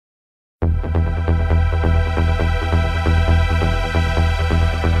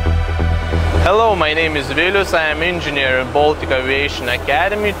Hello, my name is Vilius. I am engineer in Baltic Aviation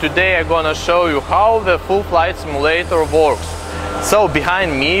Academy. Today I'm gonna show you how the full flight simulator works. So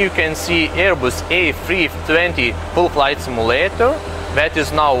behind me you can see Airbus A320 full flight simulator that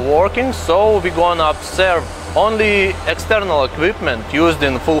is now working. So we're gonna observe only external equipment used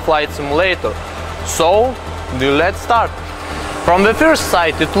in full flight simulator. So let's start. From the first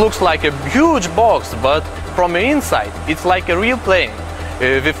sight it looks like a huge box, but from the inside it's like a real plane.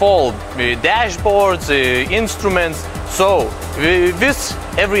 With all dashboards, instruments. So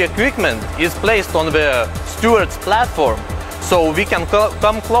every equipment is placed on the steward's platform, so we can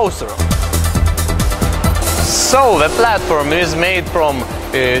come closer. So the platform is made from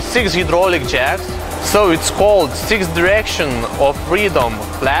 6 hydraulic jacks. So it's called 6 direction of freedom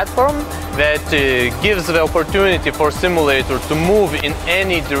platform that gives the opportunity for simulator to move in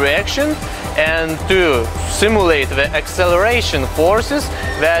any direction and to simulate the acceleration forces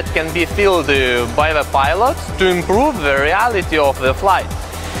that can be felt by the pilots to improve the reality of the flight.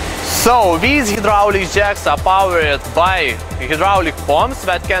 So these hydraulic jacks are powered by hydraulic pumps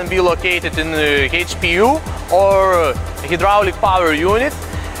that can be located in HPU or hydraulic power unit,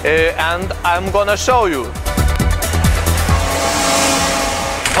 and I'm gonna show you.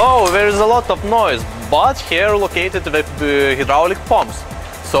 Oh, there is a lot of noise, but here located the hydraulic pumps.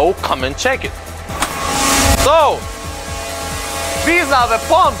 So come and check it. So these are the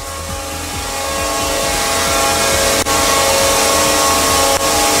pumps.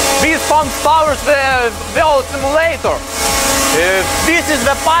 These pumps powers the whole simulator. This is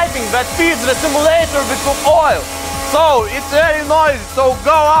the piping that feeds the simulator with oil. So it's very noisy, so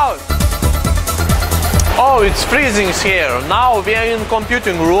go out. Oh, it's freezing here. Now we are in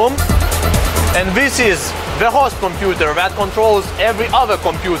computing room, and this is the host computer that controls every other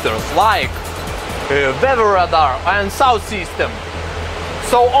computer, like weather radar and sound system.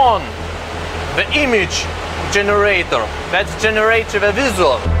 So on the image generator that generates the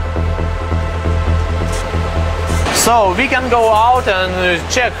visual. So we can go out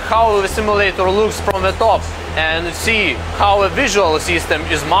and check how the simulator looks from the top and see how a visual system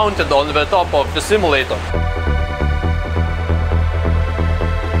is mounted on the top of the simulator.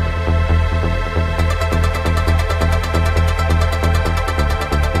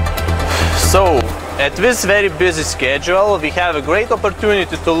 So at this very busy schedule we have a great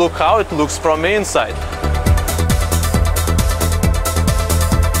opportunity to look how it looks from the inside.